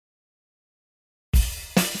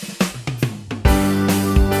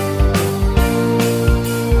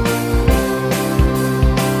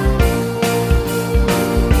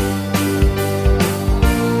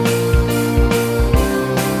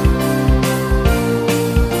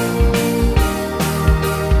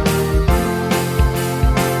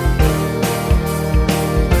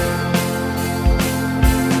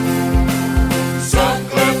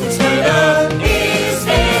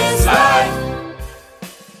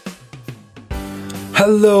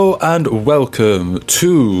Hello and welcome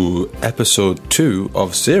to episode 2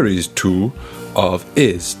 of series 2 of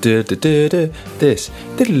Is This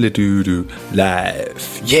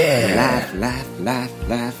Life. Yeah!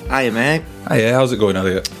 Laugh. Hiya, mate. Hiya, how's it going,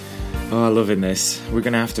 Elliot? Oh, loving this. We're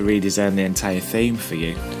going to have to redesign the entire theme for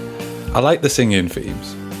you. I like the singing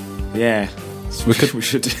themes. Yeah. We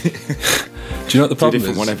should. Do you know what the problem is? Do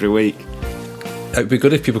a different one every week. It'd be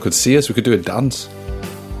good if people could see us. We could do a dance.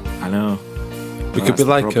 I know. We could be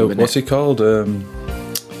like, what's he called? Dermot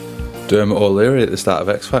O'Leary at the start of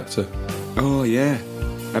X Factor. Oh, yeah.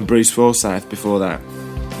 And Bruce Forsyth before that.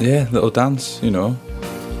 Yeah, little dance, you know.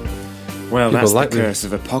 Well, people that's like the curse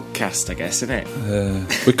of a podcast, I guess, isn't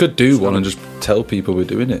it? We could do one and just tell people we're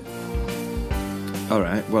doing it. All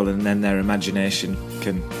right. Well, and then their imagination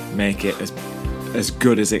can make it as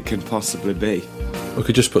good as it can possibly be. We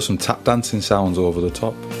could just put some tap dancing sounds over the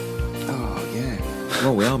top. Oh, yeah.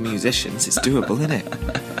 Well, we are musicians. It's doable, isn't it?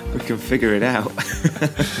 We can figure it out.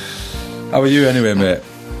 How are you anyway, mate?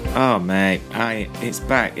 Oh, mate. It's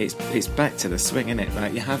back. It's back to the swing, isn't it?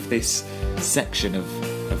 Like, you have this section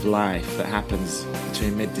of life that happens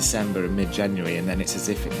between mid-December and mid-January, and then it's as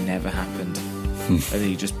if it never happened. And then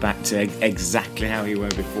you're just back to exactly how you were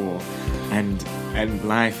before. And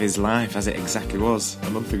life is life as it exactly was a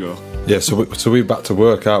month ago. Yeah, so we're back to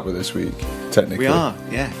work, aren't we, this week, technically? We are,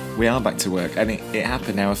 yeah. We are back to work. And it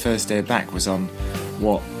happened. Our first day back was on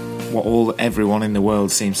what everyone in the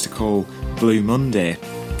world seems to call Blue Monday.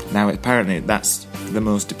 Now, apparently, that's the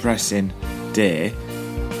most depressing day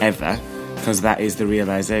ever, because that is the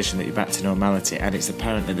realisation that you're back to normality, and it's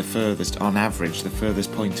apparently the furthest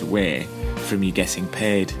point away from you getting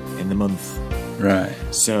paid in the month. Right.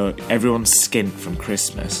 So everyone's skint from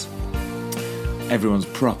Christmas. Everyone's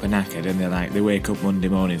proper knackered, and they wake up Monday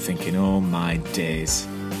morning thinking, oh my days,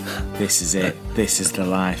 this is it. This is the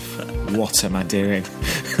life. What am I doing?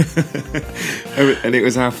 And it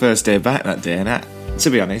was our first day back that day, and to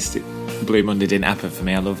be honest, Blue Monday didn't happen for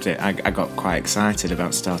me. I loved it. I got quite excited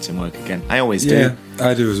about starting work again. I always do. Yeah,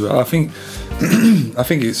 I do as well. I think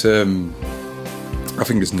it's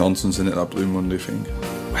nonsense, isn't it, that Blue Monday thing?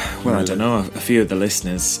 Well, I don't know. A few of the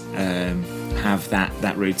listeners have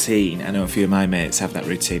that routine. I know a few of my mates have that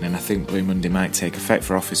routine, and I think Blue Monday might take effect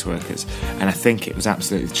for office workers. And I think it was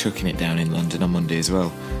absolutely chucking it down in London on Monday as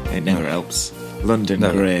well. It never helps. London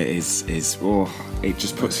grey is it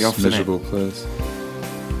just puts you off. It's a miserable place.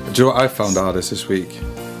 Do you know what I found hardest this week?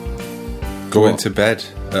 Going to bed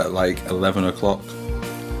at like 11 o'clock.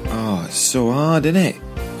 Oh, it's so hard, isn't it?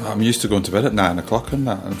 I'm used to going to bed at 9 o'clock and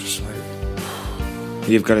that. I'm just like...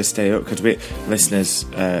 You've got to stay up, because listeners,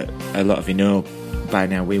 a lot of you know by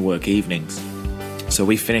now we work evenings. So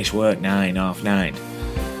we finish work 9:30.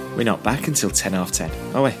 We're not back until 10:10.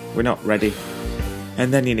 Oh wait, we're not ready.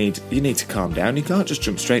 And then you need to calm down. You can't just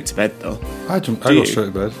jump straight to bed though. I go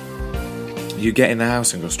straight to bed. You get in the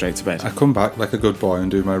house and go straight to bed? I come back like a good boy and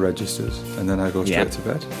do my registers, and then I go straight to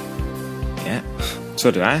bed. Yeah. So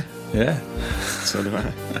do I. Yeah. So do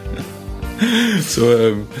I.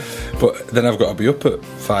 So, but then I've got to be up at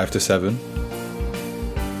 5 to 7.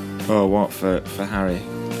 Oh, what, for Harry?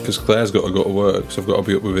 Because Claire's got to go to work, so I've got to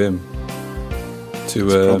be up with him. It's a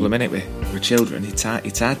problem, isn't it, with children? You're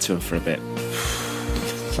tied to them for a bit.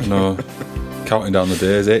 I know. Counting down the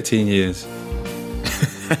days, 18 years.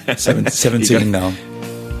 17 now.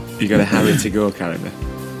 You got a Harry to go calendar.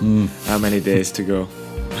 How many days to go?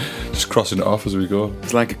 Just crossing it off as we go.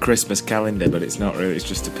 It's like a Christmas calendar, but it's not really. It's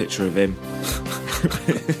just a picture of him.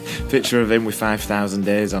 Picture of him with 5,000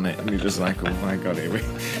 days on it, and you're just like, oh my god, here we are.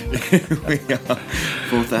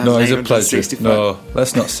 4,865. No, he's a pleasure. No,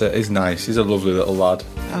 let's not say he's nice. He's a lovely little lad.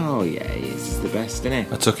 Oh yeah, he's the best, isn't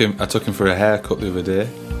he? I took him for a haircut the other day.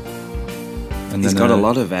 And he's got a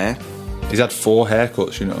lot of hair. He's had 4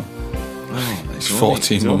 haircuts, you know. Oh, he's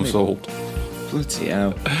 14 months old. Bloody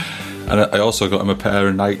hell. And I also got him a pair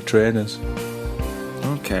of Nike trainers.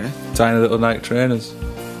 Okay. Tiny little Nike trainers.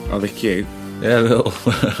 Oh, they're cute. Yeah, little.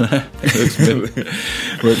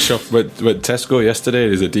 went Tesco yesterday.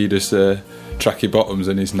 His Adidas tracky bottoms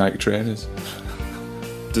and his Nike trainers.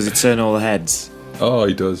 Does he turn all the heads? Oh,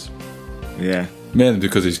 he does. Yeah. Mainly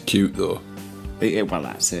because he's cute, though. Well,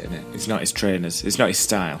 that's it, isn't it? It's not his trainers. It's not his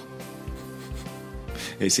style.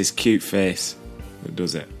 It's his cute face that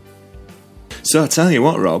does it. So I tell you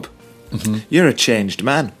what, Rob. Mm-hmm. You're a changed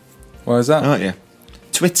man. Why is that? Aren't you?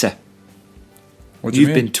 Twitter. What do you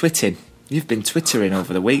mean? You've been twitting. You've been twittering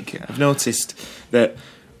over the week. I've noticed that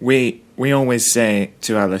we always say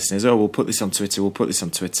to our listeners, oh, we'll put this on Twitter, we'll put this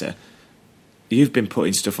on Twitter. You've been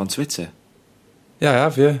putting stuff on Twitter. Yeah, I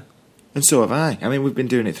have, yeah. And so have I. I mean, we've been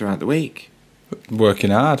doing it throughout the week.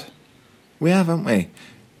 Working hard. We have, haven't we?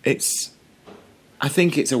 I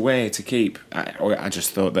think it's a way to keep... I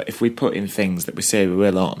just thought that if we put in things that we say we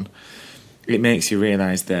will on, it makes you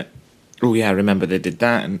realise that, oh yeah, I remember they did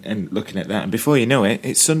that, and looking at that, and before you know it,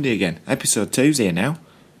 it's Sunday again. Episode 2's here now.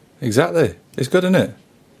 Exactly. It's good, isn't it?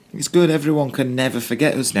 It's good. Everyone can never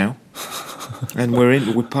forget us now. And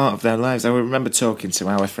we're part of their lives. I remember talking to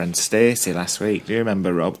our friend Stacey last week. Do you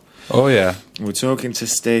remember, Rob? Oh, yeah. We're talking to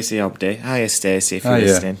Stacey Obdy. Hiya, Stacey, if you're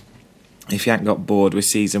listening. If you hadn't got bored with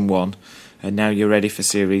season 1, and now you're ready for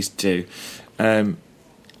series 2,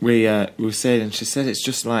 we were saying, and she said it's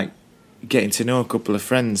just like getting to know a couple of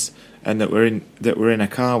friends, and that we're in a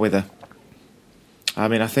car with her. I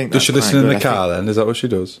mean, I think does she listen in the car then? Is that what she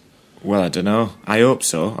does? Well, I don't know. I hope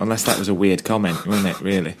so, unless that was a weird comment, wasn't it?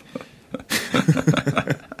 Really.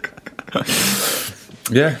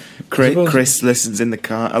 Yeah. Chris listens in the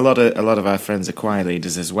car. A lot of our friends are choir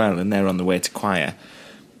leaders as well, and they're on the way to choir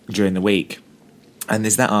during the week. And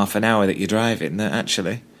there's that half an hour that you're driving that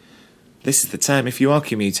actually, this is the time. If you are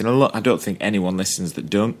commuting, I don't think anyone listens that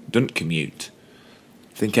don't commute.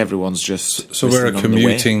 I think everyone's just so we're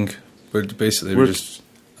commuting. We're just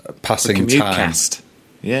passing time. Cast.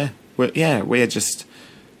 Yeah, we're just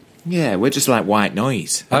like white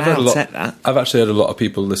noise. I've actually heard a lot of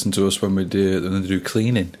people listen to us when they do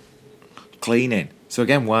cleaning. Cleaning. So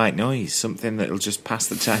again, white noise, something that'll just pass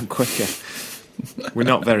the time quicker. We're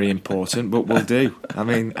not very important, but we'll do. I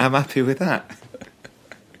mean, I'm happy with that.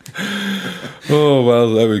 Oh,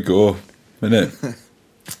 well, there we go. Innit?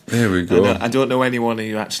 There we go. I don't know anyone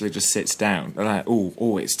who actually just sits down. They're like,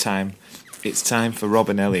 oh, it's time. It's time for Rob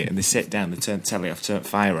and Elliot. And they sit down, they turn the telly off, turn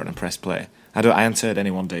fire on and press play. I haven't heard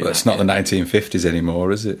anyone do that. It's not the 1950s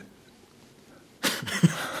anymore, is it?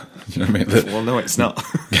 You know what I mean? Well, no, it's not.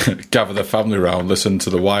 Gather the family round, listen to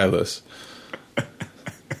the wireless.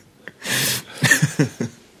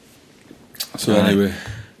 So anyway,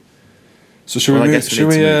 so should we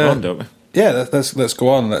move on, don't we? Yeah, let's go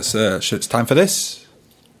on. It's time for this.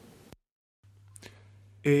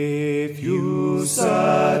 If you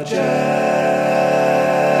suggest,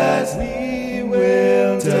 we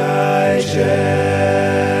will digest.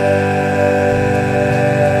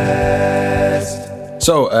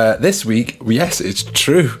 So this week, yes, it's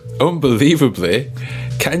true. Unbelievably,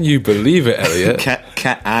 can you believe it, Elliot?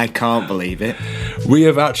 I can't believe it. We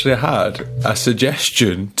have actually had a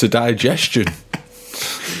suggestion to digestion.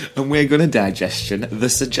 And we're going to digestion the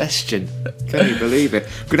suggestion. Can you believe it?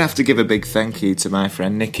 I'm going to have to give a big thank you to my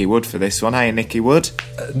friend Nikki Wood for this one. Hiya, Nikki Wood.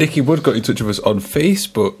 Nikki Wood got in touch with us on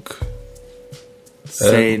Facebook.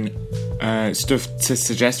 Saying stuff to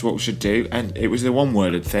suggest what we should do. And it was a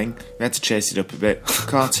one-worded thing. We had to chase it up a bit.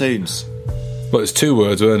 Cartoons. Well, it's 2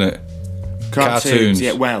 words, weren't it? Cartoons.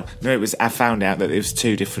 Yeah, well, no, I found out that it was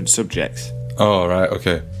 2 different subjects. Oh, right,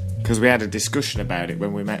 okay. Because we had a discussion about it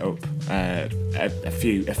when we met up a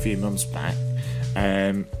few months back,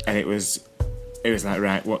 and it was like,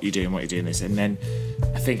 right, what you doing this, and then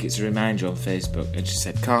I think it's a reminder on Facebook, and she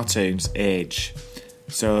said cartoons, age.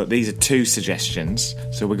 So these are 2 suggestions.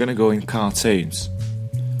 So we're going to go in cartoons.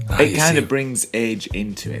 It kind of brings age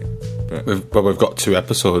into it, but we've got 2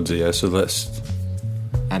 episodes here, so let's.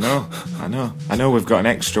 I know. We've got an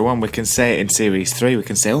extra one. We can say it in series 3. We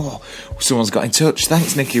can say, "Oh, someone's got in touch.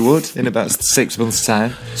 Thanks, Nikki Wood." In about 6 months'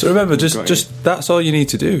 time. So remember, just that's all you need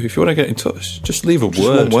to do if you want to get in touch. Just leave a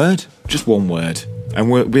word. Just one word, and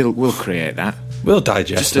we'll create that. We'll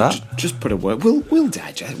digest that. Just put a word. We'll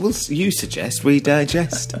digest. You suggest, we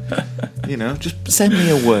digest. Just send me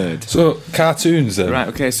a word. So cartoons then. Right.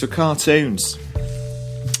 Okay. So cartoons.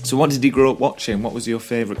 So what did you grow up watching? What was your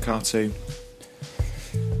favourite cartoon?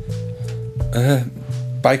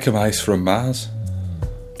 Biker Mice from Mars.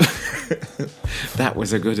 That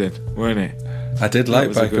was a good one, weren't it? I did like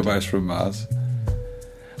Biker Mice from Mars.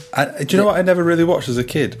 Do you know what I never really watched as a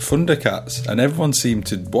kid? Thundercats, and everyone seemed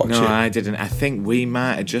to watch it. No, I didn't. I think we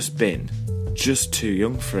might have just been too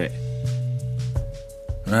young for it.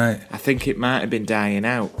 Right. I think it might have been dying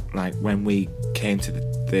out, like when we came to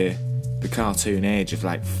the cartoon age of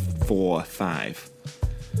like 4 or 5.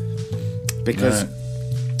 Because. Right.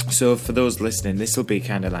 So for those listening, this will be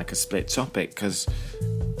kind of like a split topic, because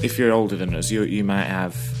if you're older than us, you might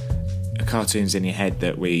have cartoons in your head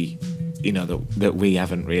that we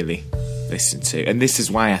haven't really listened to. And this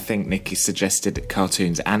is why I think Nikki suggested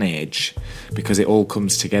cartoons and age, because it all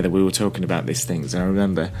comes together. We were talking about these things, and I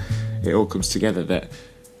remember it all comes together that,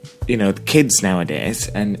 the kids nowadays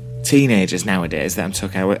and teenagers nowadays that I'm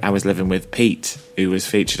talking. I was living with Pete, who was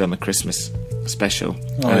featured on the Christmas special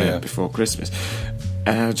before Christmas.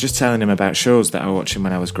 And I was just telling him about shows that I was watching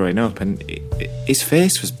when I was growing up, and his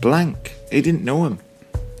face was blank. He didn't know him.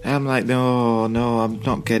 And I'm like, no, I'm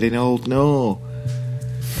not getting old, no.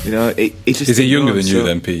 You know, it just... Is he younger than you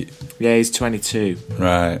then, Pete? Yeah, he's 22.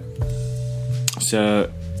 Right.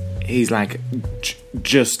 So he's like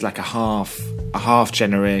just like a half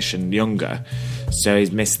generation younger. So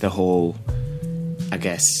he's missed the whole, I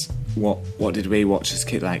guess, what did we watch as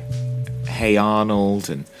kid? Like Hey Arnold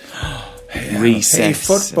and Recess. Hey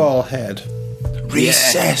Football Head.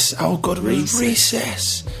 Recess. Yeah. How good was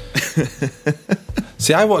Recess?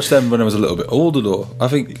 See, I watched them when I was a little bit older, though. I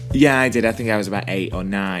think. Yeah, I did. I think I was about 8 or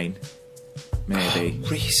 9, maybe.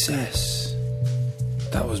 Recess.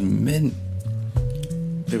 That was mint.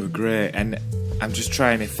 They were great, and I'm just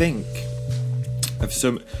trying to think of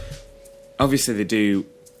some. Obviously, they do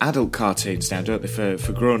adult cartoons now, don't they?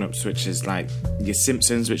 For grown-ups, which is like your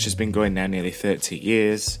Simpsons, which has been going now nearly 30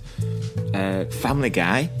 years. Family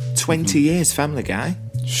Guy, 20 years. Family Guy.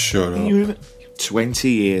 Shut Can up. you remember? 20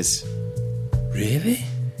 years. Really?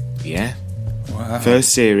 Yeah. Wow.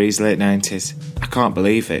 First series, late 90s. I can't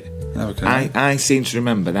believe it. Okay. I seem to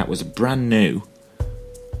remember that was brand new.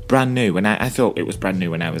 Brand new. And I thought it was brand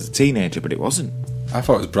new when I was a teenager, but it wasn't. I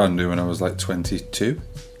thought it was brand new when I was like 22.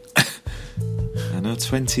 I know,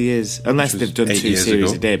 20 years. Unless they've done 8 2 years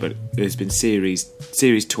series ago. a day, but there's been series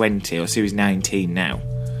 20 or series 19 now.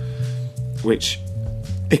 Which,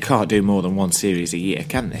 they can't do more than 1 series a year,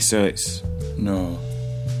 can they? So it's... No.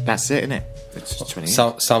 That's it, innit? It's 20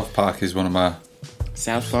 years. South Park is one of my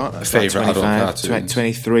South Park? That's favourite like adult 25, cartoons.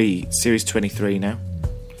 23, series 23 now.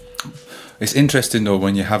 It's interesting though,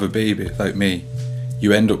 when you have a baby like me,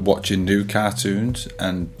 you end up watching new cartoons,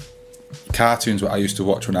 and cartoons that I used to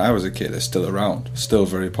watch when I was a kid are still around, still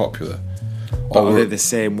very popular. But are they the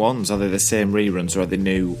same ones? Are they the same reruns, or are they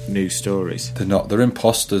new stories? They're not. They're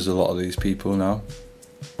imposters, a lot of these people now.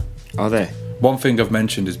 Are they? One thing I've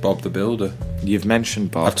mentioned is Bob the Builder. You've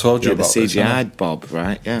mentioned Bob. I've told you the about this, CGI'd haven't Bob,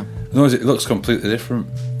 right? Yeah. No, it looks completely different.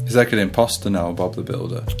 He's like an imposter now, Bob the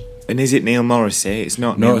Builder. And is it Neil Morrissey? It's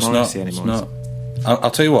not No, Neil it's Morrissey not. anymore. It's not.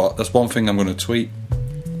 I'll tell you what, that's one thing I'm going to tweet.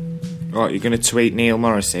 Right, you're going to tweet Neil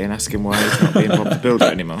Morrissey and ask him why he's not being Bob the Builder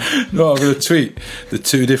anymore? No, I'm going to tweet the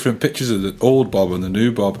 2 different pictures of the old Bob and the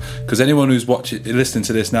new Bob, because anyone who's listening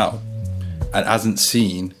to this now and hasn't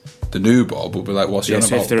seen the new Bob will be like, what's he on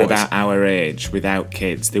So about? if they're But about our age, without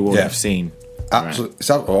kids, they won't Yeah. have seen. absolutely, It's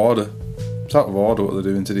out of order. It's out of order what they're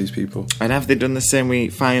doing to these people. And have they done the same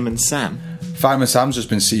with Fireman Sam? Fireman Sam's just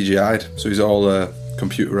been CGI'd, so he's all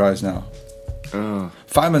computerised now. Oh,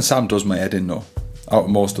 Fireman Sam does my head in though, out of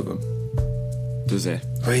most of them. does he?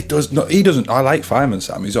 Oh, he does. No, he doesn't. I like Fireman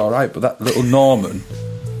Sam. He's all right, but that little Norman,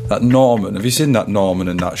 have you seen that Norman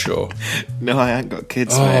in that show? No, I ain't got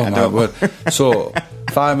kids, Oh mate. I my don't. word! So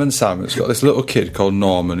Fireman Sam, it's got this little kid called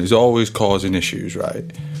Norman who's always causing issues, right?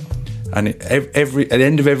 And at the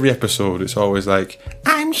end of every episode, it's always like,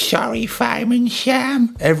 "I'm sorry, Fireman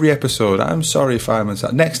Sam." Every episode, "I'm sorry, Fireman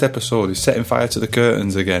Sam." Next episode, he's setting fire to the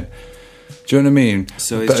curtains again. Do you know what I mean?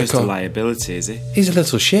 So he's Better just a liability, is he? He's a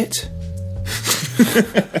little shit.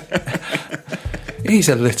 He's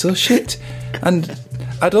a little shit. And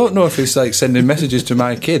I don't know if it's like sending messages to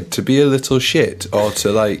my kid to be a little shit, or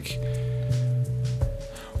to like...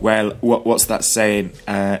 Well, what's that saying?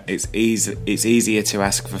 It's easier to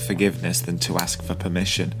ask for forgiveness than to ask for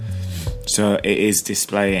permission. So it is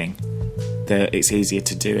displaying that it's easier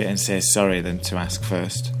to do it and say sorry than to ask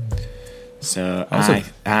first. So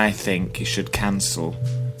I think you should cancel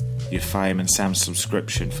your Fireman Sam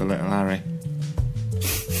subscription for Little Harry.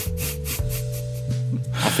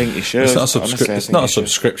 I think you should. It's not a, Honestly, I it's think not a you should.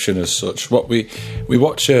 subscription as such. What we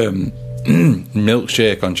watch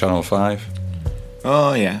Milkshake on Channel 5.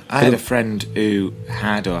 Oh yeah, I had a friend who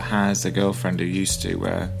had or has a girlfriend who used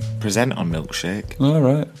to present on Milkshake. All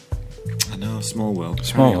right. I know, small world.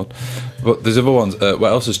 Small. But there's other ones. What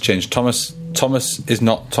else has changed? Thomas is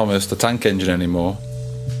not Thomas the Tank Engine anymore.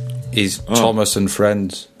 He's Thomas and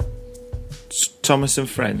Friends. Thomas and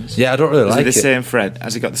Friends. Yeah, I don't really Is like he it. the same friend?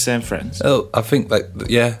 Has he got the same friends? Well, I think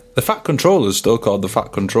the Fat Controller's still called the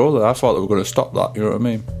Fat Controller. I thought they were going to stop that. You know what I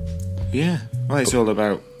mean? Yeah. Well, it's all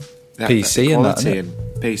about PC and that, quality isn't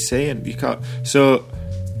and PC, and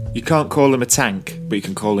you can't call him a tank, but you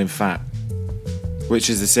can call him fat, which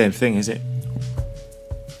is the same thing, is it?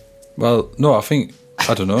 Well, no,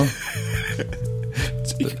 I don't know.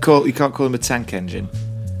 You can't call him a tank engine.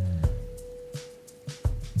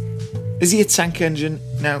 Is he a tank engine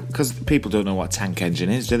now? Because people don't know what a tank engine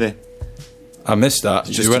is, do they? I missed that. It's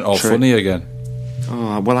You just went a all trick. funny again.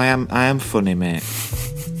 Oh well, I am funny, mate.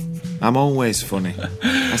 I'm always funny.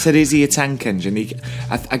 I said, is he a tank engine?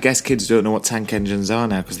 I guess kids don't know what tank engines are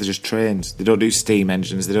now because they're just trains. They don't do steam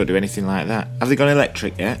engines. They don't do anything like that. Have they gone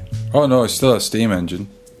electric yet? Oh no, it's still a steam engine.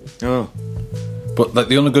 Oh. But like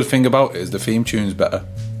the only good thing about it is the theme tune's better.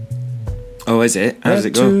 Oh, is it? How does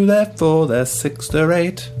it They're go? two, they're four, they're six, they're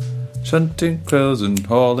eight. Shunting crows and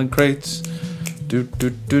hauling crates. Do do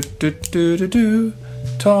do do do do do.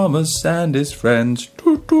 Thomas and his friends.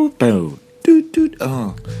 Do do. Boom. Doot, doot.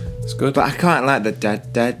 Oh. It's good. But I quite like the da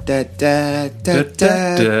da da da da da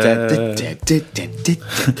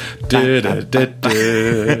da da.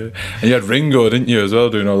 And you had Ringo, didn't you, as well,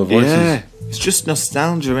 doing all the voices? Yeah, it's just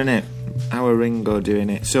nostalgia, innit? Our Ringo doing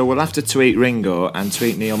it. So we'll have to tweet Ringo and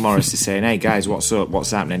tweet Neil Morrissey saying, "Hey guys, what's up?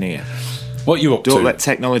 What's happening here? What are you up Don't to? let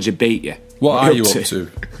technology beat you. What are you up to?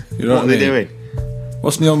 You know What are they doing?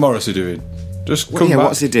 What's Neil Morrissey doing? Just Well, come yeah, back.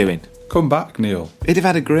 what's he doing? Come back, Neil. He'd have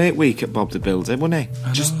had a great week at Bob the Builder, wouldn't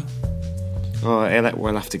he? Just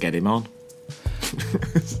We'll have to get him on.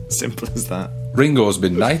 Simple as that. Ringo's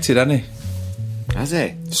been knighted, hasn't he? Has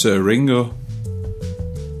he? Sir Ringo.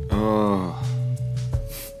 Oh,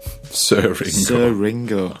 Sir Ringo. Sir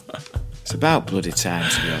Ringo. It's about bloody time,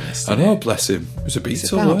 to be honest. I isn't know, it? bless him. He was a It's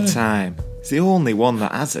Beatle, about wasn't he? time. It's the only one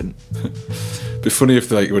that hasn't. Be funny if,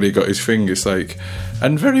 like, when he got his finger, it's like,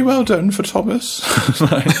 and very well done for Thomas.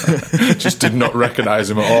 Like, just did not recognise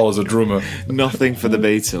him at all as a drummer. Nothing for the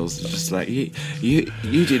Beatles. It's just like you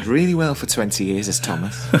did really well for 20 years as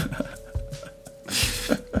Thomas.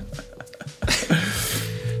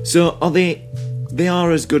 So they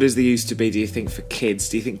are as good as they used to be, do you think, for kids?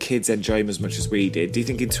 Do you think kids enjoy them as much as we did? Do you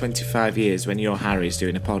think in 25 years, when your Harry's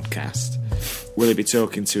doing a podcast, will he be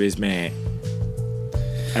talking to his mate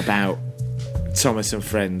about Thomas and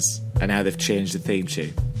Friends and how they've changed the theme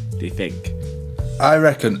tune? Do you think?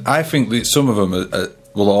 I think that some of them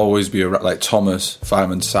will always be like Thomas,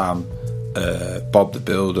 Fireman Sam, Bob the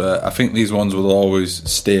Builder. I think these ones will always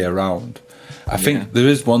stay around. I think there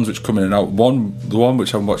is ones which come in and out. The one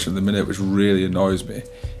which I'm watching at the minute, which really annoys me,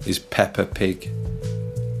 is Peppa Pig.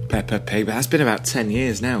 Peppa Pig, but that's been about 10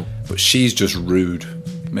 years now. But she's just rude,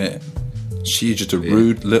 mate. She's just a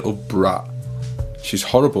rude little brat. She's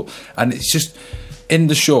horrible. And it's just, in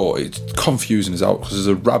the show, it's confusing as out because there's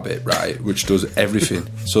a rabbit, right, which does everything.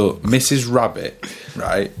 So Mrs. Rabbit,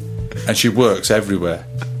 right, and she works everywhere.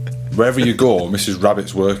 Wherever you go, Mrs.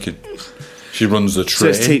 Rabbit's working. She runs the So train.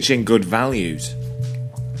 it's teaching good values.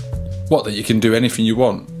 What, that you can do anything you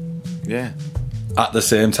want? Yeah. At the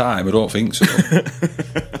same time, I don't think so.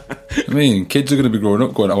 I mean, kids are going to be growing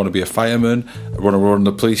up going, I want to be a fireman, I want to run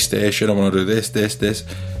the police station, I want to do this.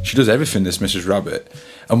 She does everything, this Mrs. Rabbit.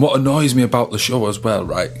 And what annoys me about the show as well,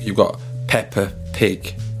 right, you've got Peppa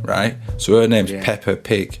Pig, right? So her name's Peppa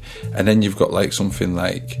Pig. And then you've got like something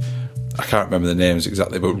like, I can't remember the names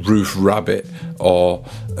exactly, but Ruth Rabbit or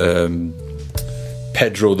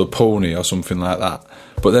Pedro the Pony or something like that.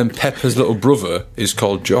 But then Peppa's little brother is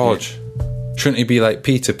called George. Shouldn't he be like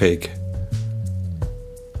Peter Pig?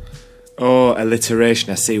 Oh, alliteration.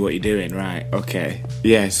 I see what you're doing. Right. Okay.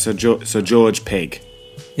 Yeah. So George Pig.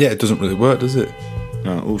 Yeah, it doesn't really work, does it?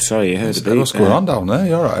 Oh, sorry. You heard a beat What's going on down there?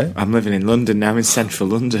 You all right? I'm living in London now, in central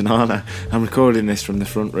London, aren't I? I'm recording this from the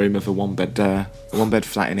front room of a one-bed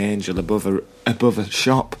flat in Angel above a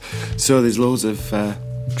shop. So there's loads of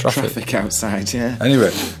traffic outside. Yeah.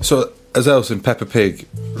 Anyway, so as else in Peppa Pig,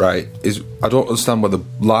 right, is I don't understand where the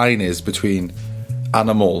line is between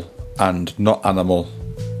animal and not animal.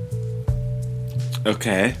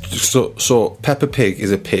 Okay. So Peppa Pig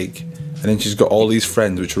is a pig, and then she's got all these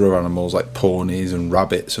friends which are other animals like ponies and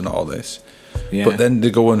rabbits and all this. Yeah. But then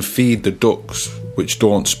they go and feed the ducks which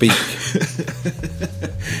don't speak.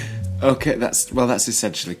 Okay. That's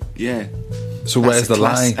essentially So where's the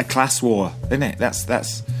line? A class war, isn't it?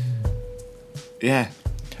 That's. Yeah.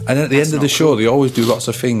 And at the That's end of the not show, they always do lots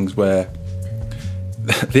of things where,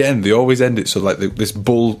 at the end, they always end it so like this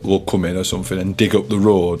bull will come in or something and dig up the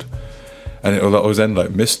road, and it'll always end like,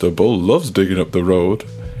 Mr. Bull loves digging up the road.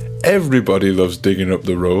 Everybody loves digging up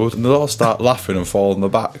the road, and they'll all start laughing and fall on their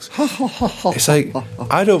backs. It's like,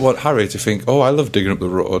 I don't want Harry to think, oh, I love digging up the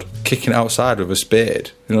road, kicking it outside with a spade.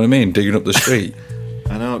 You know what I mean? Digging up the street.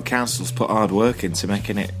 I know councils put hard work into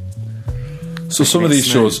making it. So some of these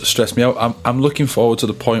shows stress me out. I'm looking forward to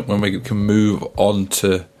the point when we can move on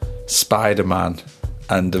to Spider-Man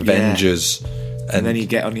and Avengers And then you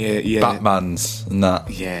get on your Batman's and that.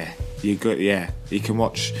 Yeah, you got you can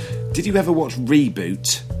watch. Did you ever watch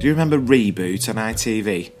Reboot? Do you remember Reboot on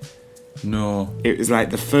ITV? No. It was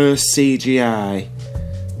like the first CGI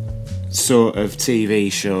sort of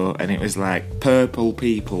TV show, and it was like purple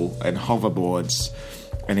people and hoverboards,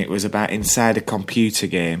 and it was about inside a computer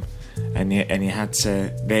game, and you had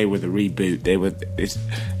to. They were the reboot. They were.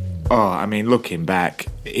 Oh, I mean, looking back,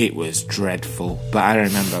 it was dreadful. But I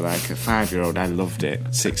remember, like, a 5-year-old, I loved it.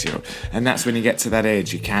 6-year-old. And that's when you get to that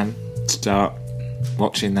age, you can start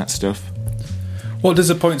watching that stuff. What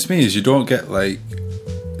disappoints me is you don't get, like,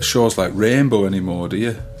 shows like Rainbow anymore, do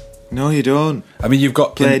you? No, you don't. I mean, you've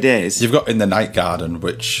got... Play Days. You've got In the Night Garden,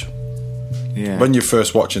 which... Yeah. When you're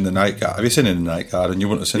first watching The Night Garden... Have you seen In the Night Garden? You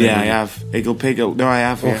wouldn't have seen it. Yeah, I have. Iggle Piggle. No, I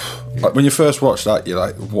have, yeah. Like, when you first watch that, you're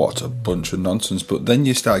like, what a bunch of nonsense. But then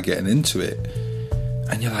you start getting into it,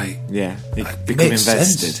 and you're like... Yeah, you it become makes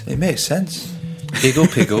invested. sense. It makes sense. Iggle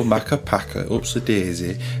Piggle, Macca Packa, Ups the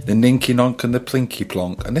Daisy, the Ninky Nonk and the Plinky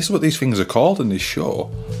Plonk. And this is what these things are called in this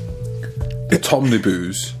show. The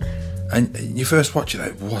Tomniboos. And you first watch it,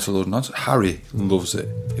 like, what a load of nonsense. Harry loves it.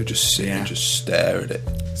 He'll just sit and just stare at it.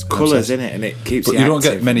 It's colours, isn't it? And it keeps But you you don't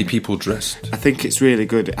active. get many people dressed. I think it's really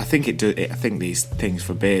good. I think I think these things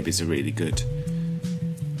for babies are really good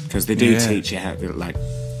because they do teach you how to, like,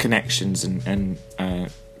 connections and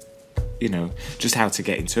you know, just how to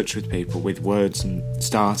get in touch with people with words and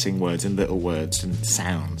starting words and little words and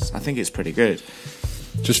sounds. I think it's pretty good.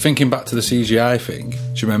 Just thinking back to the CGI thing, do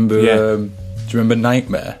you remember? Yeah. Do you remember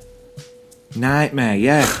Nightmare? Nightmare,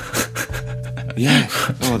 yeah. Yeah.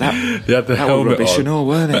 Oh, that They had the that was helmet rubbish on. and all,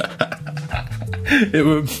 weren't it? It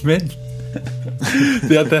was mint.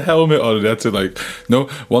 They had the helmet on and they had to, like, no,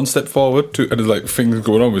 one step forward, two, and there's, like, things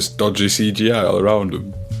going on with dodgy CGI all around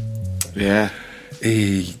them. Yeah. God,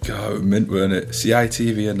 it was mint, weren't it?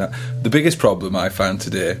 CITV and that. The biggest problem I found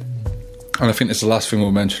today, and I think it's the last thing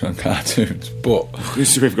we'll mention on cartoons, but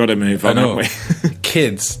We've got to move on, haven't we?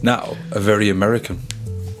 kids now are very American.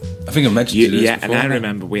 I think I mentioned this Yeah, before. and I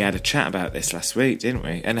remember we had a chat about this last week, didn't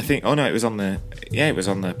we? And I think, oh no, it was on the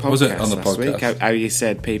podcast. Was it on the last week? podcast? How you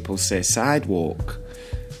said people say sidewalk,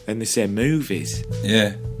 and they say movies.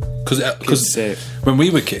 Yeah, because say- when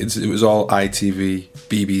we were kids, it was all ITV,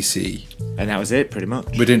 BBC. And that was it, pretty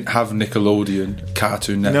much. We didn't have Nickelodeon,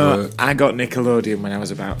 Cartoon No, Network. I got Nickelodeon when I was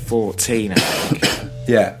about 14, I think.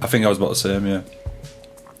 Yeah, I think I was about the same, yeah.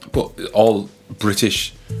 But all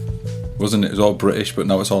British, wasn't it? It was all British, but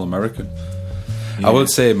now it's all American. Yeah. I would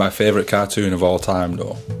say my favourite cartoon of all time,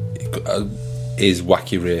 though, is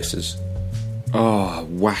Wacky Races. Oh,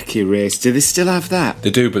 Wacky Race. Do they still have that?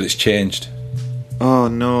 They do, but it's changed. Oh,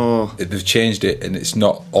 no. They've changed it, and it's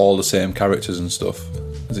not all the same characters and stuff.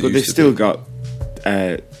 as it But they've used to still be. got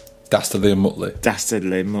Dastardly and Muttley.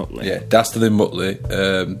 Dastardly Muttley. Yeah, Dastardly and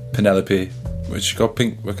Muttley, Penelope, which got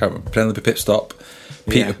Pink, I can't remember, Penelope Pit Stop,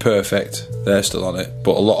 Peter Yeah. Perfect, they're still on it,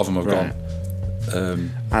 but a lot of them have Right.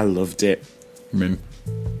 gone. I loved it. I mean,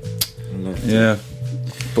 I loved it. yeah,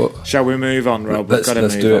 but Shall we move on, Rob? let's We've got to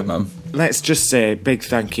move do on. it, man. Let's just say a big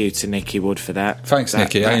thank you to Nicky Wood for that. Thanks,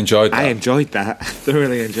 Nicky. I enjoyed that. I enjoyed that. I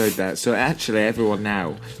thoroughly enjoyed that. So actually, everyone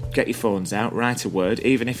now, get your phones out, write a word,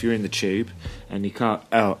 even if you're in the tube and you can't.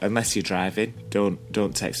 Oh, unless you're driving, don't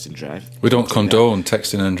text and drive. We don't condone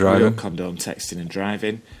texting and We driving. don't condone texting and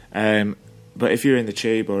driving. But if you're in the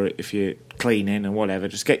tube or if you're cleaning or whatever,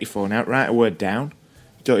 just get your phone out, write a word down.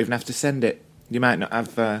 You don't even have to send it. You might not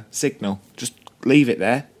have signal. Just leave it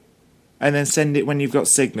there. And then send it when you've got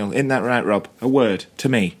signal. Isn't that right, Rob? A word to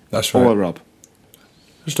me. That's Or right. Rob.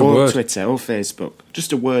 Just a Or word. Twitter or Facebook.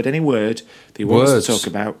 Just a word, any word that you want us Words. to talk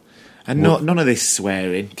about. And none of this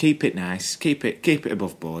swearing. Keep it nice. Keep it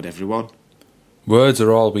above board, everyone. Words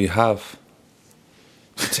are all we have.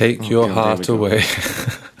 Take your God, heart there we go. away.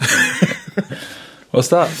 What's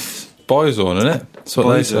that? Boyzone, isn't it? That's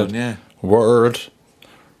what they said. Boyzone, yeah. Word.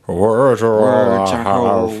 Words are all Words I are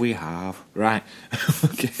all have. we have. Right.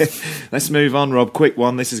 Okay. Let's move on, Rob. Quick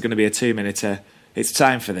one. This is going to be a 2-minuter. It's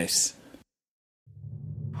time for this.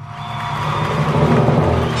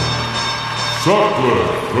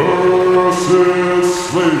 Sutcliffe versus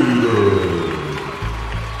Slater.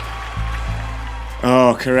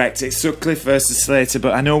 Oh, correct. It's Sutcliffe versus Slater,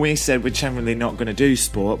 but I know we said we're generally not going to do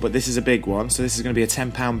sport, but this is a big one, so this is going to be a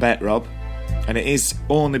 £10 bet, Rob. And it is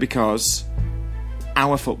only because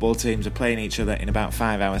our football teams are playing each other in about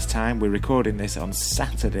 5 hours' time. We're recording this on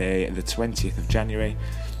Saturday, the 20th of January.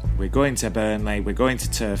 We're going to Burnley, we're going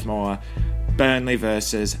to Turf Moor. Burnley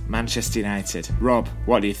versus Manchester United. Rob,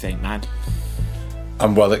 what do you think, man?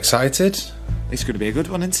 I'm well excited. It's going to be a good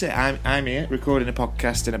one, isn't it? I'm here recording a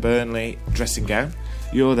podcast in a Burnley dressing gown.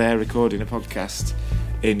 You're there recording a podcast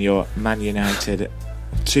in your Man United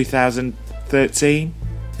 2013.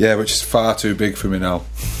 Yeah, which is far too big for me now.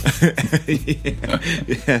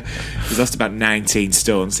 Yeah. He's lost about 19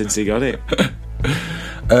 stone since he got it.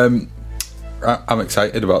 I'm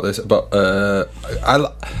excited about this. But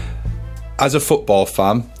as a football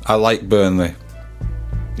fan, I like Burnley.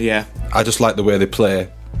 Yeah. I just like the way they play.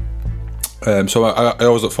 So I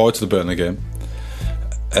always look forward to the Burnley game.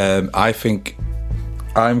 I think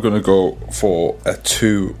I'm going to go for a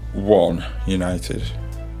 2-1 United.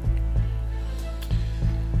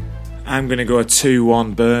 I'm going to go a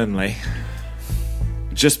 2-1 Burnley.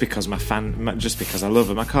 Just because I love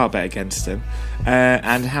him, I can't bet against him.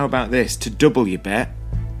 And how about this? To double your bet,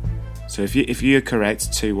 so if you're correct,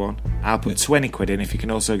 2-1, I'll put 20 quid in if you can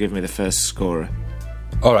also give me the first scorer.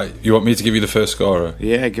 All right, you want me to give you the first scorer?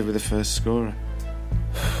 Yeah, give me the first scorer.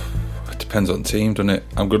 It depends on the team, doesn't it?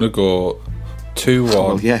 I'm going to go 2-1.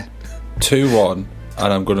 Well, yeah. 2-1,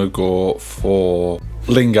 and I'm going to go for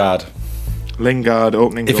Lingard. Lingard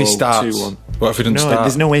opening goal. If he starts, 2-1. What if he doesn't start?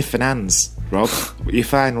 There's no if and ands, Rob. Your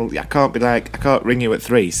final. I can't ring you at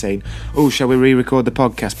 3 saying, "Oh, shall we re-record the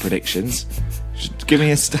podcast predictions?" Just give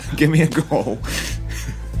me a goal.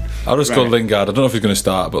 I'll just go Lingard. I don't know if he's going to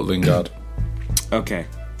start, but Lingard. Okay,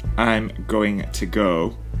 I'm going to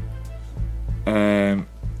go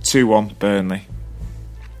 2-1 Burnley,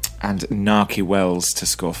 and Narky Wells to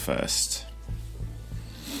score first.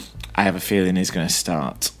 I have a feeling he's going to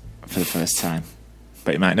start for the first time,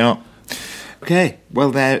 but he might not. Okay,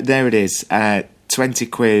 well there it is. 20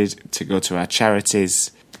 quid to go to our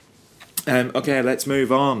charities. Okay, let's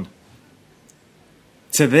move on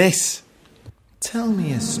to this. Tell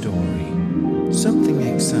me a story, something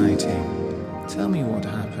exciting. Tell me what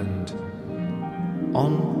happened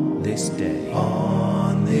on this day.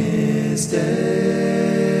 On this day.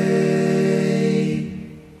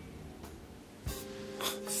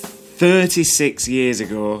 36 years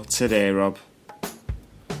ago today, Rob,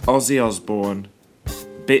 Ozzy Osbourne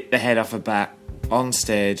bit the head off a bat on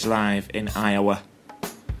stage live in Iowa.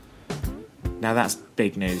 Now that's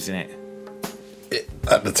big news, isn't it?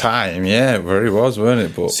 At the time, yeah, where he was, weren't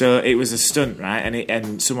it? But so it was a stunt, right?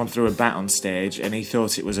 And someone threw a bat on stage, and he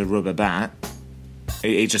thought it was a rubber bat.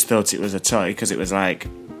 He just thought it was a toy because it was like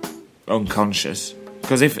unconscious.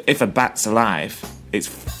 Because if a bat's alive, it's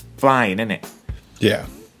flying, isn't it? Yeah.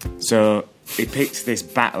 So he picked this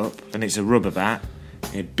bat up, and it's a rubber bat.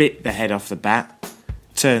 He bit the head off the bat.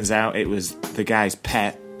 Turns out it was the guy's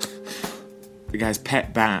pet. The guy's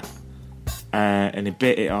pet bat. And he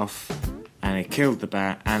bit it off. And he killed the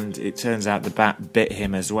bat. And it turns out the bat bit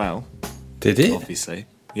him as well. Did it? Obviously.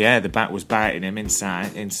 Yeah, the bat was biting him inside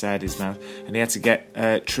his mouth. And he had to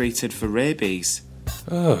get treated for rabies.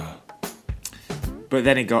 Oh. But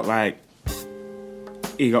then he got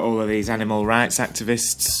all of these animal rights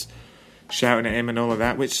activists shouting at him and all of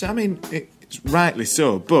that. Which, I mean, it's rightly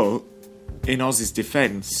so. But in Ozzy's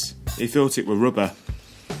defence, he thought it were rubber.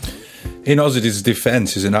 In Ozzy's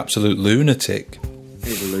defence, he's an absolute lunatic.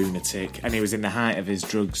 He's a lunatic, and he was in the height of his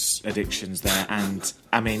drugs addictions there. And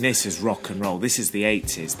I mean, this is rock and roll. This is the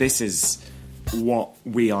 80s. This is what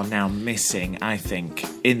we are now missing, I think,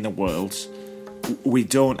 in the world. We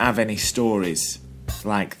don't have any stories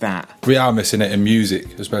like that. We are missing it in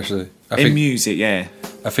music, especially. Music, yeah.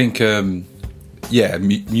 I think,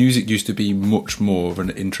 music used to be much more of an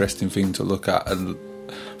interesting thing to look at and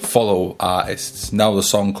follow artists. Now the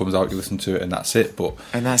song comes out, you listen to it, and that's it.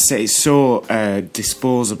 And that's it. It's so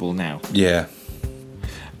disposable now. Yeah.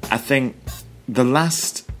 I think the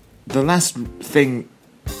last thing,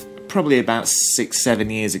 probably about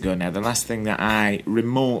 6-7 years ago now, the last thing that I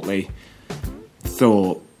remotely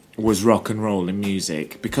thought was rock and roll in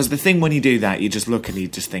music, because the thing when you do that, you just look and you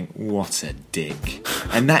just think, what a dick.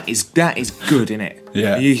 And that is good, innit?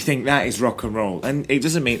 Yeah. You think that is rock and roll, and it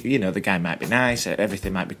doesn't mean, the guy might be nice,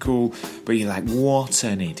 everything might be cool, but you're like, what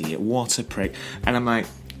an idiot, what a prick. And I'm like,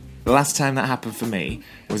 the last time that happened for me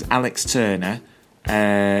was Alex Turner,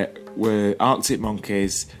 were Arctic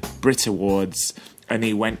Monkeys, Brit Awards, and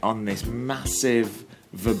he went on this massive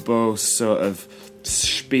verbose sort of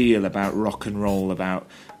spiel about rock and roll, about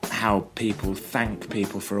how people thank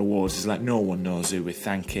people for awards. It's like, no one knows who we're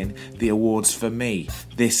thanking. The award's for me.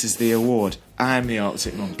 This is the award. I'm the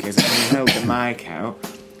Arctic Monkeys. And he held the mic out,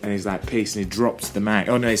 and he's like, peace, and he dropped the mic.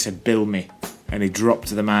 Oh no, he said, bill me. And he dropped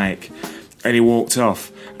the mic, and he walked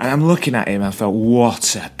off. And I'm looking at him, and I thought,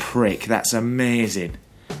 what a prick. That's amazing.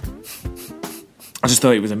 I just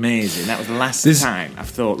thought it was amazing. That was the last time I've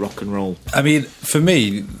thought rock and roll. I mean, for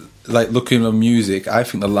me, like looking at music, I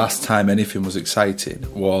think the last time anything was exciting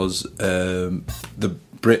was the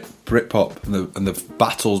Britpop and the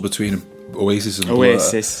battles between Oasis and Blur.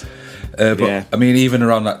 Oasis. Yeah. I mean, even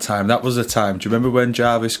around that time, that was the time. Do you remember when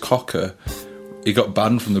Jarvis Cocker, he got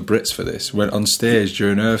banned from the Brits for this, went on stage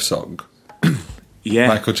during Earth Song? Yeah.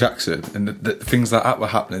 Michael Jackson, and things like that were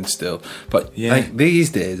happening still. But like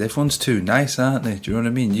these days, everyone's too nice, aren't they? Do you know what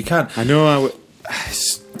I mean? You can't. I know.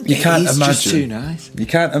 You can't He's imagine. just too nice. You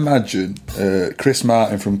can't imagine Chris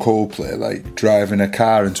Martin from Coldplay like driving a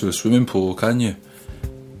car into a swimming pool, can you?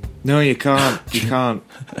 No, you can't. You can't.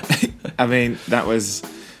 I mean, that was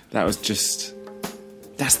just.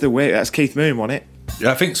 That's the way. That's Keith Moon, wasn't it?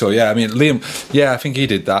 Yeah, I think so. Yeah, I mean Liam. Yeah, I think he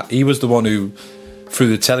did that. He was the one who threw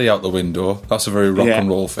the telly out the window. That's a very rock and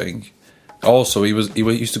roll thing. Also, he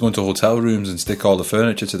used to go into hotel rooms and stick all the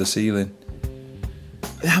furniture to the ceiling.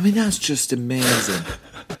 I mean, that's just amazing.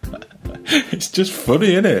 It's just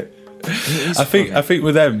funny, isn't it? I think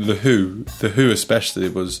with them, the Who especially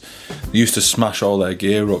they used to smash all their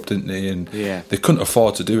gear up, didn't they? And they couldn't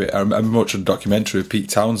afford to do it. I remember watching a documentary of Pete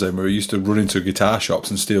Townsend where he used to run into guitar shops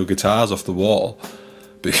and steal guitars off the wall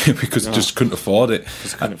because he just couldn't afford it.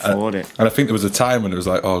 And I think there was a time when it was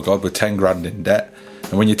like, oh God, we're 10 grand in debt.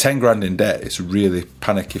 And when you're 10 grand in debt, it's a really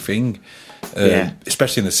panicky thing.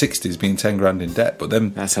 Especially in the 60s, being 10 grand in debt. But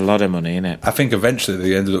then that's a lot of money, isn't it? I think eventually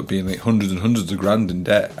they ended up being like hundreds and hundreds of grand in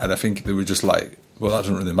debt, and I think they were just like, well, that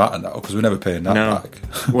doesn't really matter now because we're never paying that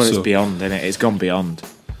back. Well, it's beyond, isn't it? It's gone beyond.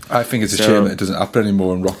 I think it's a shame that it doesn't happen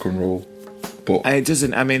anymore in rock and roll. But it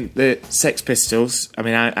doesn't. I mean, the Sex Pistols. I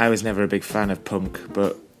mean, I was never a big fan of punk,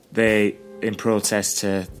 but they, in protest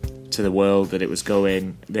to the world that it was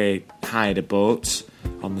going, they hired a boat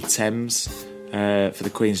on the Thames for the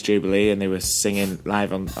Queen's Jubilee, and they were singing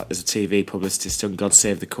live as a TV publicist on God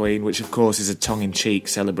Save the Queen, which of course is a tongue-in-cheek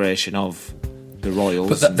celebration of the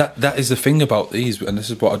royals. But that is the thing about these, and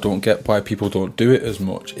this is what I don't get why people don't do it as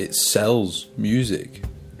much. It sells music.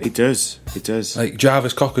 It does. Like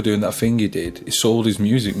Jarvis Cocker doing that thing he did, he sold his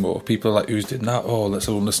music more. People are like, who's doing that? Oh, let's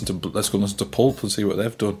go listen to Pulp and see what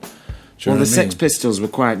they've done. Well, the Sex Pistols were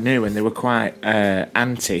quite new and they were quite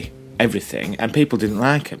anti everything, and people didn't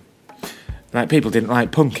like them. Like, people didn't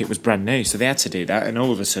like punk, it was brand new, so they had to do that, and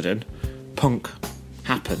all of a sudden, punk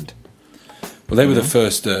happened. Well, they were the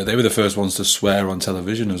first. They were the first ones to swear on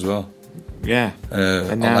television as well. Yeah,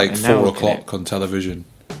 and at 4 o'clock on television.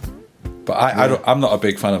 But I'm not a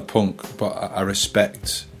big fan of punk, but I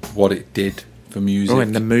respect what it did for music. Oh,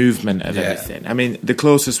 and the movement of everything. I mean, the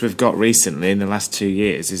closest we've got recently in the last 2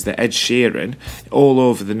 years is that Ed Sheeran, all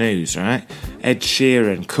over the news, right? Ed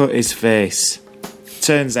Sheeran cut his face.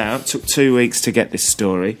 Turns out, took 2 weeks to get this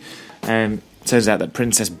story. Turns out that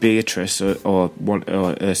Princess Beatrice or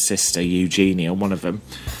her sister Eugenia, one of them,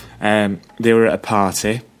 they were at a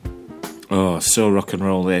party. Oh, so rock and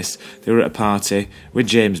roll this. They were at a party with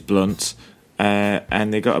James Blunt,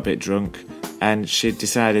 and they got a bit drunk, and she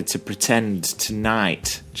decided to pretend to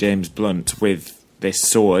knight James Blunt with this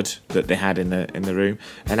sword that they had in the room,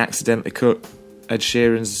 and accidentally cut Ed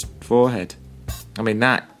Sheeran's forehead. I mean,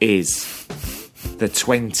 that is the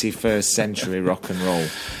 21st century rock and roll.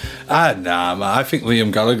 Nah, man. I think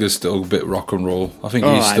Liam Gallagher's still a bit rock and roll. I think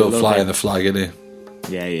he's still flying the flag, isn't he?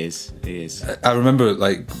 Yeah, he is. I remember,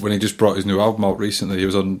 like, when he just brought his new album out recently, he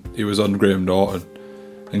was on Graham Norton,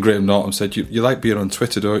 and Graham Norton said, "You like being on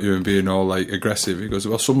Twitter, don't you, and being all like aggressive?" He goes,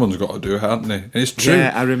 "Well, someone's got to do it, hasn't they?" And it's true.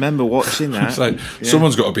 Yeah, I remember watching that. It's like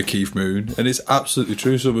someone's got to be Keith Moon, and it's absolutely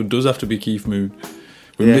true. Someone does have to be Keith Moon.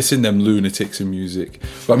 We're missing them lunatics in music.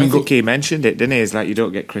 But I think he mentioned it, didn't he? It's like, you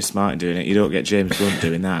don't get Chris Martin doing it, you don't get James Blunt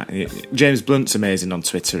doing that. James Blunt's amazing on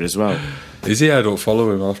Twitter as well. Is he? I don't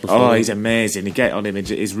follow him. I'll have to follow him. He's amazing. You get on him,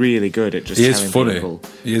 he's really good at just telling funny. People.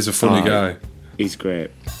 He is a funny guy. He's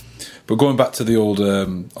great. But going back to the old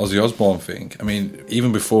Ozzy Osbourne thing, I mean,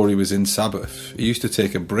 even before he was in Sabbath, he used to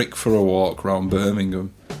take a brick for a walk around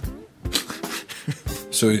Birmingham.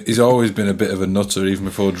 So he's always been a bit of a nutter, even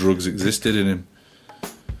before drugs existed in him.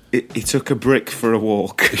 He took a brick for a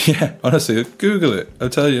walk. Yeah, honestly, Google it. I'll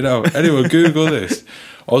tell you now. Anyone, Google this.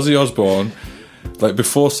 Ozzy Osbourne, like,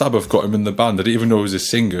 before Sabbath got him in the band, they didn't even know he was a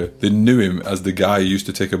singer. They knew him as the guy who used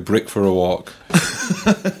to take a brick for a walk.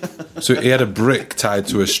 So he had a brick tied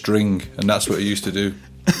to a string, and that's what he used to do.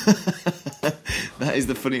 That is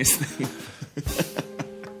the funniest thing.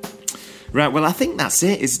 Right, well, I think that's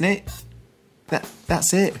it, isn't it?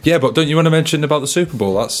 That's it. Yeah, but don't you want to mention about the Super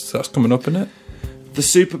Bowl? That's coming up, isn't it? The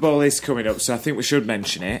Super Bowl is coming up, so I think we should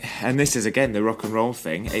mention it. And this is, again, the rock and roll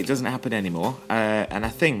thing. It doesn't happen anymore. And I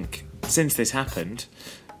think since this happened,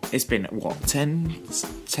 it's been,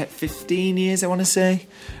 15 years, I want to say?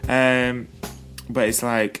 But it's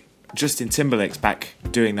like Justin Timberlake's back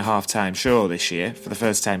doing the halftime show this year for the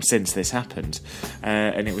first time since this happened.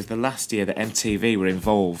 And it was the last year that MTV were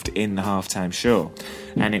involved in the halftime show.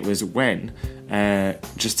 And it was when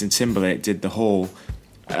Justin Timberlake did the whole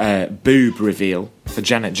boob reveal for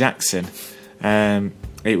Janet Jackson.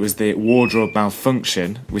 It was the wardrobe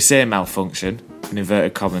malfunction. We say malfunction in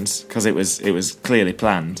inverted commas because it was clearly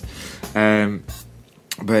planned. But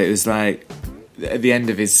it was like at the end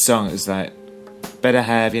of his song, it was like, better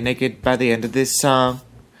have you naked by the end of this song.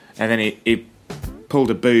 And then he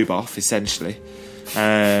pulled a boob off, essentially.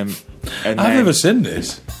 And I've never seen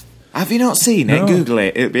this. Have you not seen it? No. Google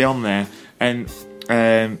it. It'll be on there. And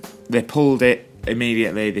they pulled it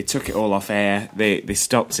immediately. They took it all off air. They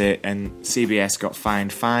stopped it, and CBS got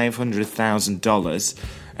fined $500,000,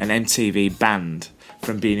 and MTV banned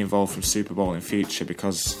from being involved from Super Bowl in future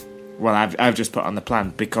because, well, I've just put on the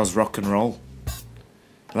plan because rock and roll.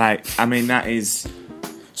 Like, I mean, that is.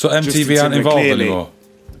 So MTV Justin aren't involved clearly- anymore.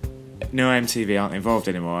 No, MTV aren't involved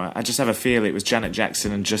anymore. I just have a feel it was Janet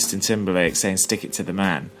Jackson and Justin Timberlake saying "stick it to the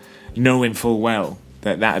man," knowing full well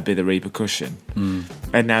that would be the repercussion.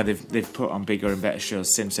 And now they've put on bigger and better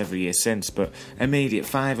shows since every year since. But immediate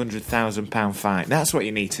 £500,000 fine. That's what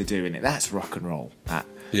you need to do, innit? That's rock and roll. That.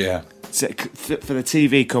 Yeah. So, for the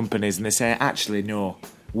TV companies, and they say, actually, no,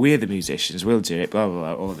 we're the musicians, we'll do it. Blah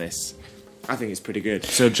blah blah. All this. I think it's pretty good.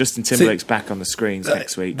 So Justin Timberlake's back on the screens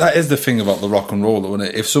next week. That is the thing about the rock and roll, though, isn't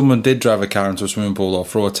it? If someone did drive a car into a swimming pool or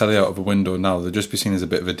throw a telly out of a window now, they'd just be seen as a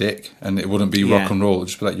bit of a dick, and it wouldn't be rock and roll. It'd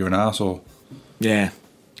just be like, you're an arsehole. Yeah.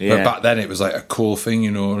 But back then it was like a cool thing, you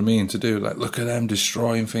know what I mean, to do. Like, look at them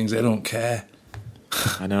destroying things, they don't care.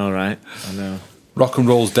 I know, right? I know. Rock and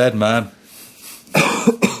roll's dead, man.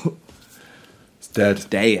 It's dead.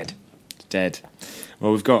 Dead. Dead.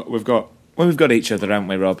 Well, we've got each other, haven't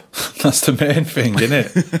we, Rob? That's the main thing, isn't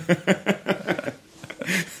it?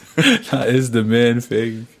 That is the main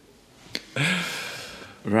thing.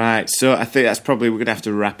 Right, so I think that's probably we're gonna have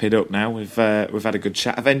to wrap it up now. We've had a good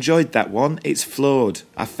chat. I've enjoyed that one. It's flowed.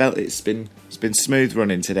 I felt it's been smooth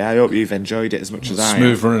running today. I hope you've enjoyed it as much as I have.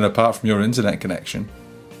 Smooth running apart from your internet connection.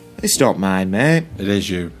 It's not mine, mate. It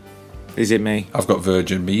is you. Is it me? I've got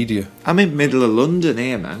Virgin Media. I'm in middle of London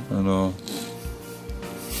here, man. I know.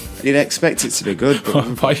 You'd expect it to be good,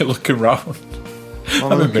 but Why are you looking round?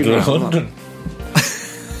 I'm in the middle of London.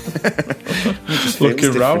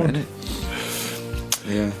 Looking round.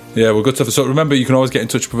 Yeah, we're good stuff. So remember, you can always get in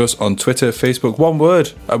touch with us on Twitter, Facebook. One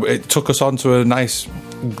word. It took us on to a nice,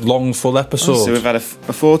 long, full episode. So we've had a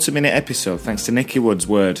 40-minute episode thanks to Nicky Wood's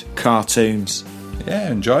word, cartoons.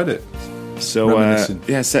 Yeah, enjoyed it. So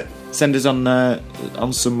send us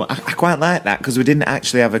on some. I quite like that because we didn't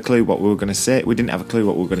actually have a clue what we were going to say. We didn't have a clue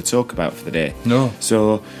what we were going to talk about for the day. No.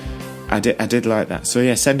 So I did like that. So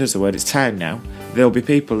yeah, send us a word. It's time now. There'll be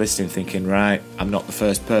people listening thinking, right, I'm not the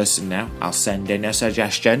first person now. I'll send in a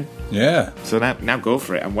suggestion. Yeah. So now go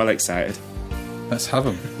for it. I'm well excited. Let's have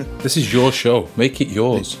them. This is your show. Make it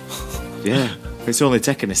yours. Yeah. It's only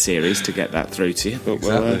taken a series to get that through to you. But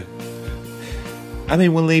Exactly.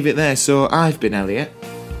 we'll leave it there. So I've been Elliot.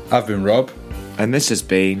 I've been Rob. And this has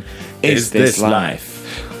been Is This Life?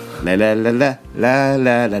 La la la la la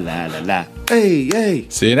la la la la la. Hey, hey.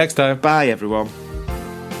 See you next time. Bye, everyone.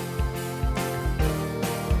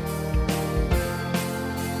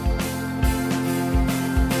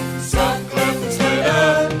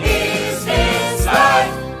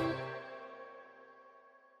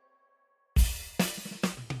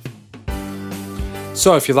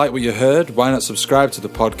 So if you like what you heard, why not subscribe to the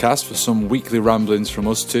podcast for some weekly ramblings from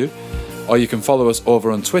us too? Or you can follow us over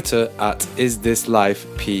on Twitter at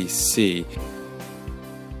IsThisLifePC.